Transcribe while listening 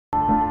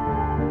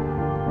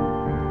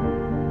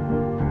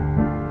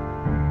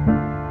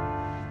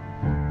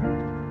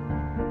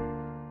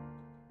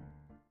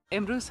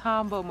امروز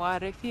هم با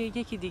معرفی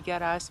یکی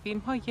دیگر از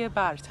فیلم‌های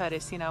برتر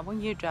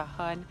سینمای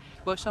جهان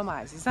با شما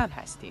عزیزان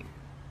هستیم.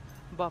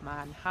 با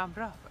من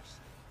همراه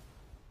باشید.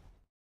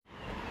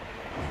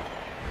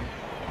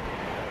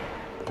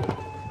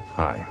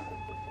 Hi.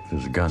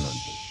 There's a gun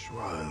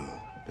on.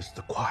 It's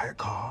the quiet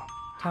car.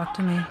 Talk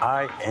to me.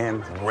 I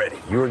am ready.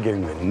 You are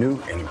getting the new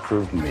and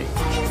improved me.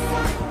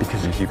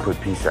 Because if you put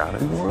peace out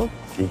in the world,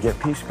 you get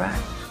peace back.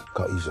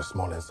 Gotta use your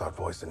small inside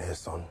voice in here,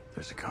 son.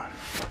 There's a gun.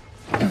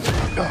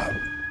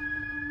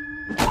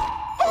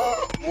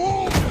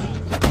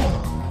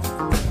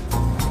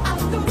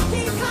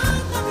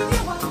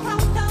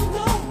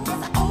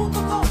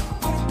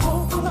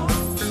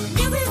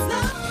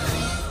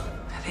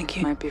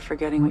 You might be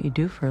forgetting what you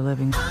do for a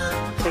living.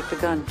 Take the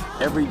gun.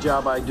 Every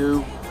job I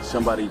do,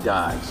 somebody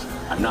dies.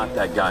 I'm not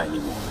that guy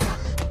anymore.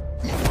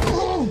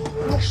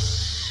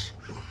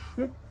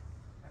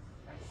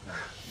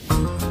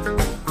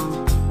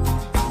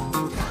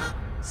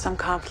 Some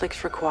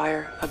conflicts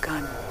require a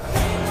gun.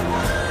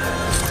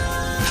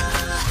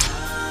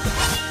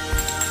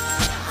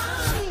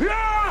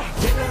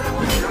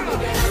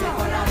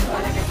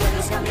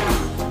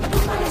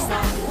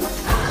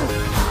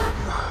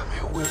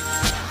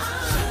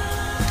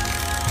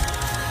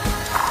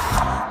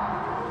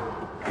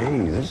 Hey,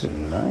 this is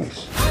nice.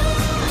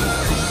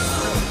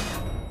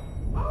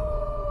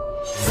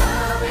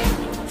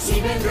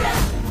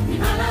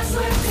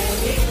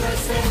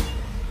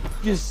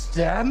 You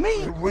stab me?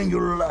 You ruin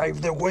your life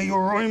the way you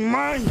ruin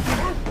mine.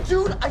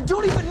 Dude, I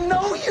don't even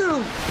know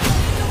you!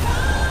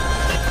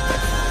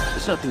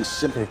 There's nothing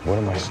simple. What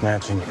am I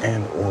snatching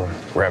and or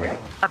grabbing?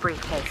 A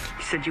briefcase.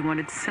 You said you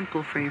wanted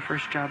simple for your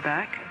first job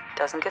back.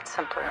 Doesn't get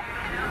simpler.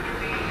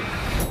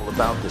 All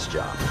about this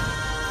job.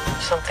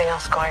 Something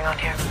else going on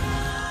here.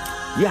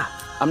 Yeah,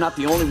 I'm not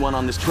the only one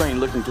on this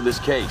train looking for this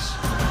case.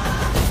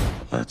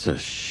 That's a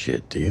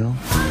shit deal.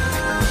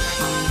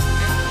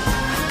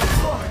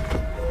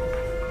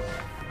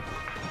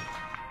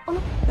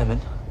 Lemon,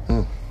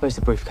 where's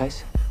the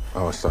briefcase?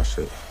 Oh, it's that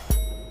shit.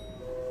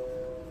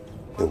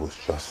 It was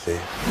just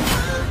it.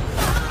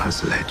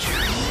 Has led you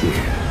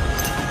here.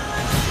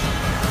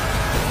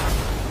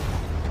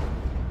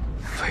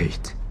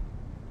 Fate.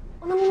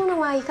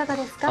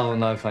 Oh,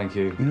 no, thank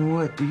you. You know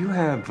what? Do you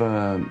have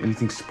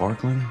anything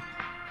sparkling?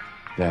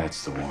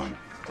 That's the one.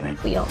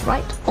 Thank you. We are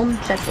right on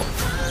schedule.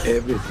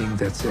 Everything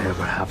that's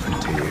ever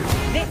happened to you.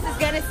 This is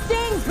gonna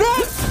sting,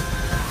 bitch!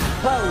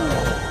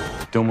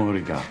 Domo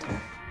arigato.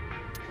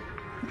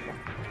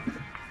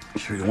 You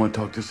sure you want to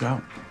talk this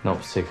out?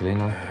 Not particularly,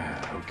 no.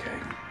 Okay.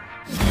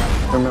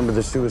 Remember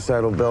the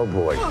suicidal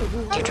bellboy?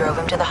 You drove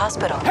him to the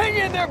hospital. Hang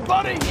in there,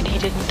 buddy! And he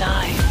didn't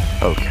die.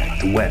 Okay.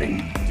 The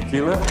wedding.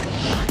 Tequila?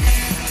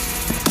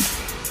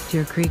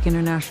 Deer Creek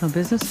International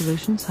Business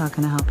Solutions, how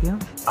can I help you?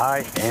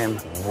 I am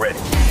ready.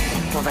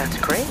 Well, that's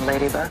great,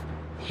 Ladybug.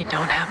 You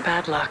don't have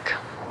bad luck.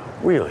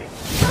 Really?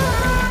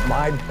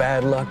 My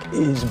bad luck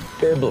is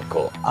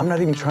biblical. I'm not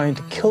even trying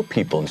to kill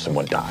people and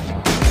someone died.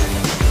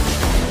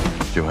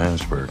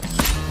 Johannesburg.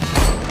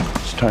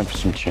 It's time for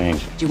some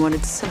change. You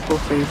wanted simple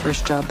for your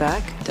first job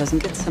back. Doesn't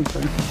get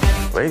simpler.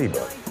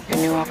 Ladybug. Your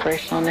new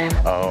operational name?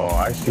 Oh,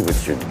 I see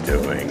what you're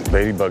doing.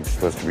 Ladybug's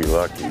supposed to be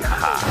lucky.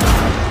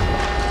 Ha!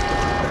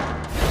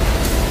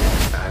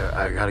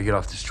 I gotta get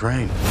off this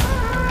train.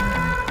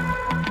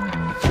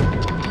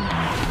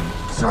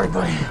 Sorry,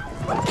 buddy.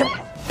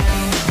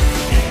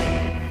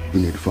 We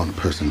need to find the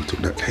person who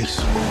took that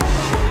case.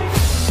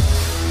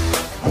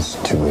 That's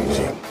too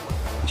easy.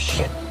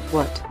 Shit.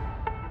 What?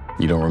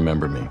 You don't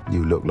remember me.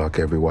 You look like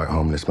every white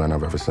homeless man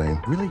I've ever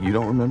seen. Really? You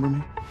don't remember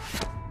me?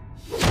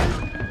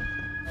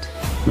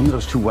 Remember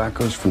those two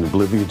wackos from the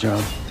Bolivia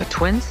job? The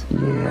twins?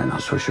 Yeah,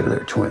 not so sure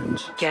they're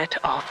twins. Get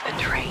off the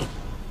train.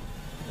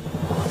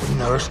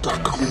 Nurse, they're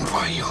coming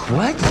for you.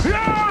 What?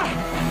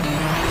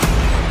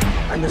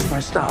 I missed my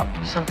stop.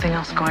 Something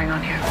else going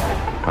on here.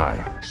 Hi.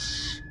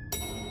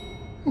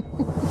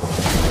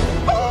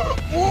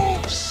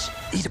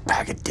 Eat a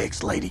bag of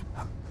dicks, lady.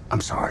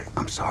 I'm sorry.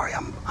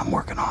 I'm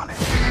working on it.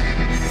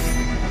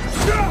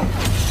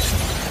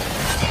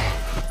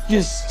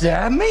 You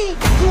stab me?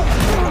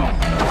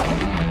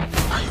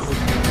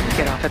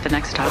 Get off at the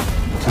next stop.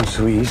 Sounds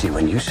so easy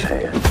when you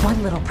say it.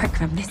 One little prick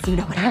from this, you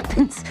know what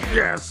happens?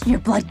 Yes. Your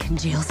blood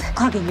congeals,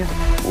 clogging your...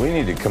 We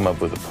need to come up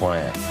with a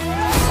plan.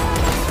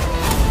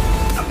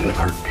 I'm gonna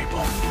hurt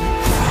people.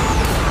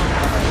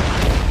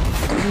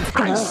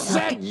 I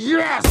said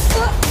yes!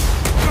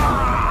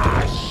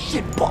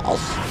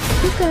 Shitballs.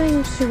 You're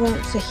going to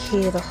want to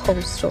hear the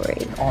whole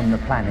story. On the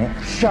planet,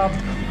 shoved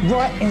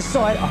right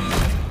inside a...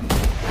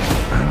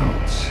 I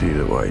don't see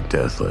the white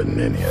death letting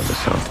any of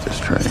us off this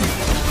train.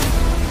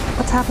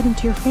 What's happening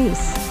to your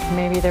face?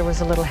 Maybe there was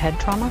a little head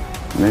trauma?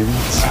 Maybe.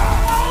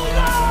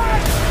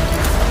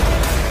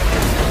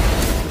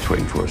 It's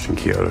waiting for us in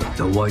Kyoto.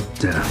 The White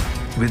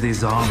Death, with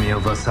his army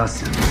of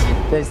assassins.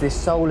 There's this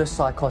soulless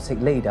psychotic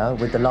leader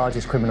with the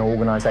largest criminal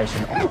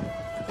organization.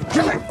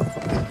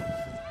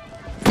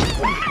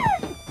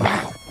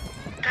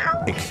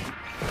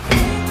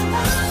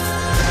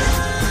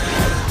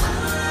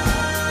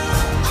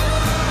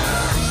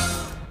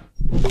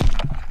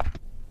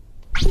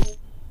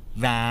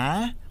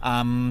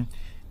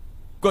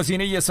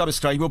 گزینه یه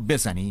سابسکرایب رو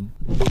بزنین.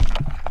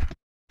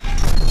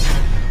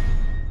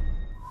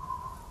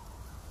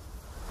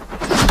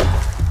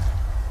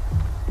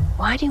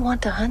 Why do you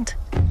want to hunt?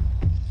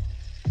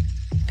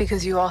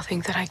 Because you all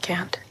think that I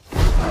can't.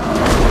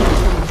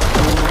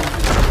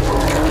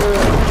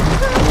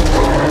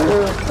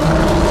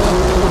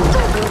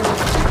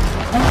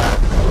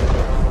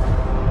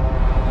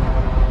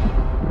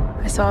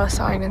 I saw a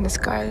sign in the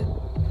sky.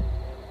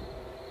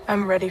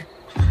 I'm ready.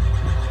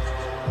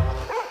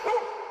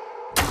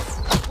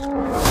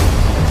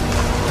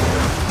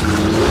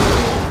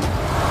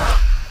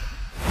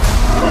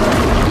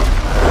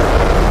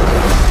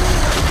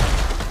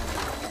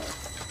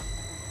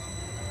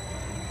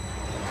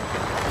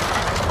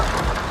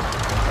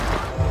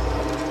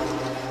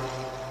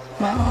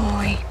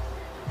 Muy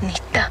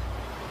bonita.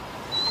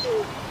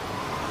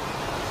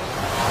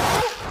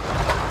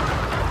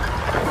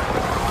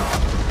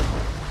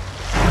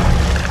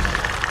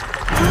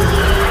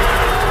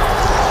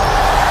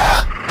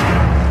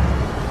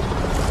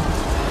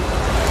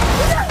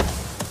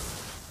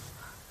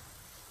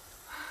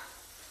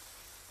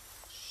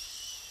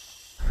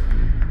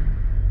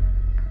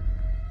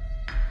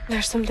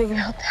 There's something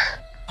out there.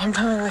 I'm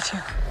coming with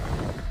you.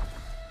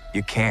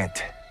 You can't.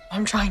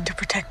 I'm trying to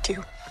protect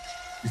you.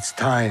 It's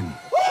time.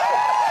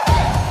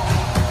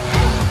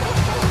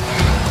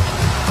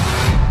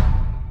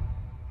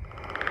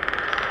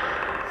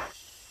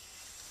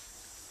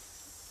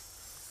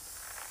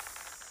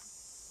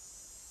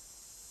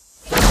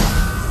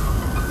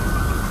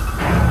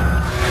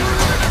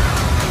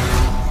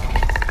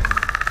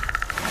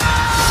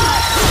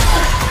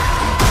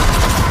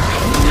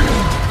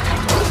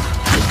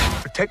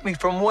 Protect me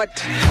from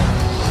what?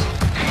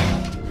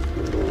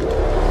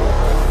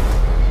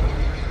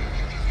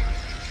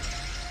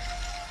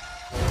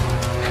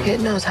 It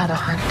knows how to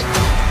hunt.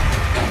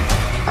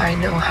 I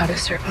know how to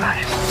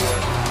survive.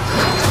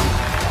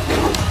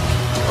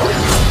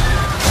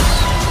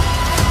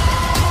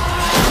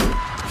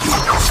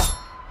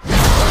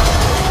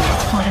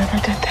 Whatever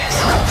did this,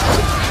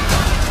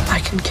 I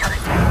can kill it.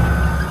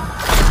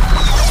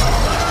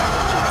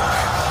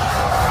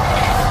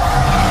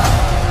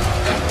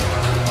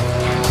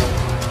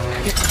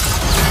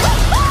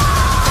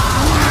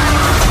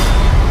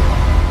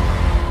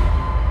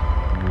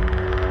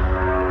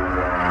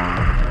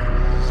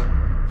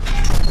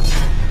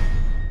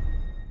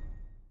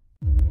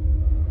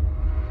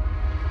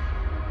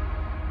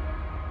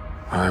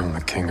 I'm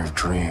the king of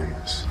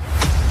dreams.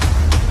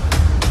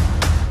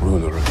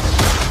 Ruler of...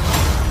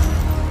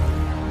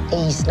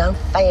 He's no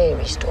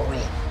fairy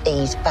story.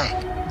 He's back.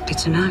 Good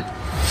to know.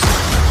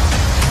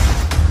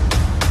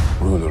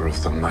 Ruler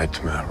of the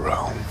nightmare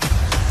realm.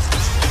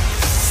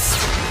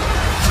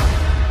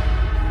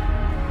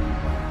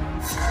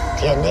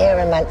 The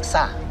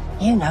Neuromancer.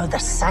 You know the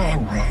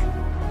Sandman.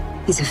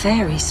 He's a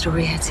fairy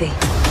story, Hetty.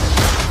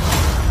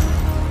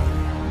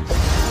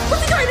 Put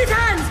the gun in his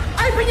hands!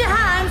 Open your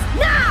hands,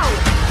 now!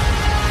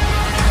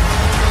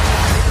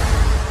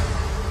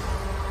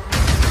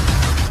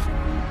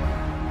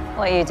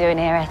 What are you doing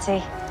here,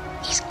 Etty?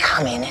 He's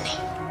coming, isn't he?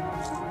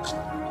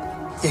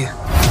 Yeah.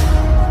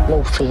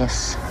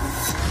 Morpheus.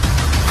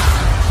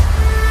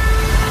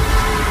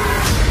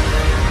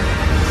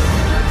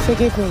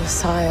 Forgive me,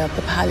 sire of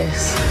the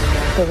palace,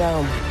 the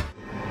realm.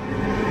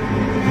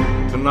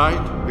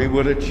 Tonight, we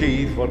will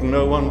achieve what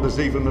no one has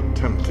even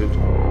attempted.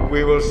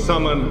 We will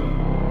summon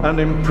and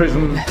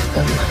imprison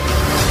them.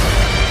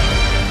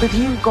 With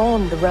you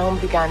gone, the realm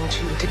began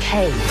to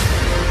decay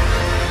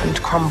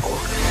and crumble.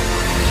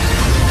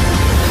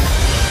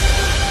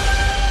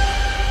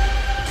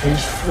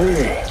 He's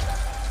free.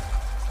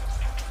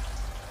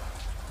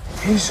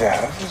 He's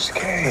out of his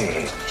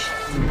cage.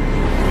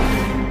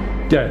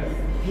 death.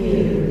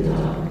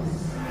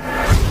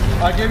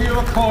 I give you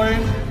a coin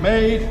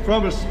made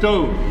from a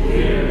stone.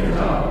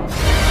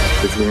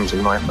 The dreams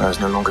and nightmares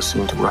no longer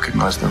seem to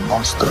recognize their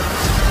monster.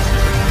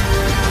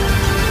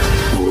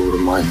 We'll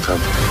remind them.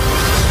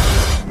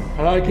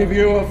 And I give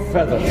you a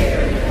feather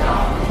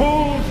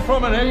pulled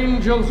from an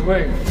angel's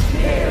wing.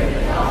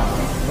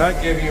 And I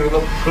give you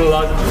the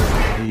blood.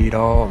 Need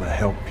all the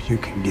help you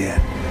can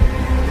get.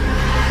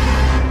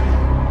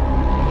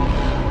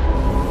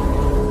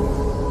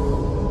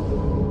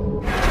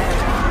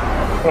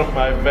 From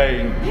my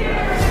vein.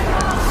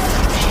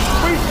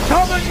 We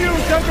summon you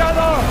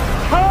together!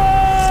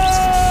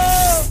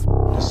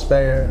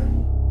 Despair.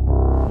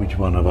 Which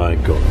one have I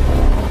got?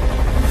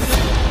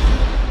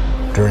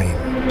 Dream.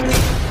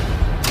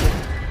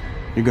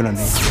 You're gonna need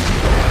it.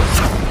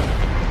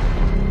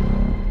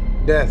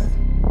 Death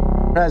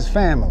has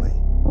family,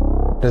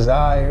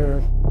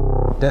 desire,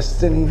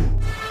 destiny,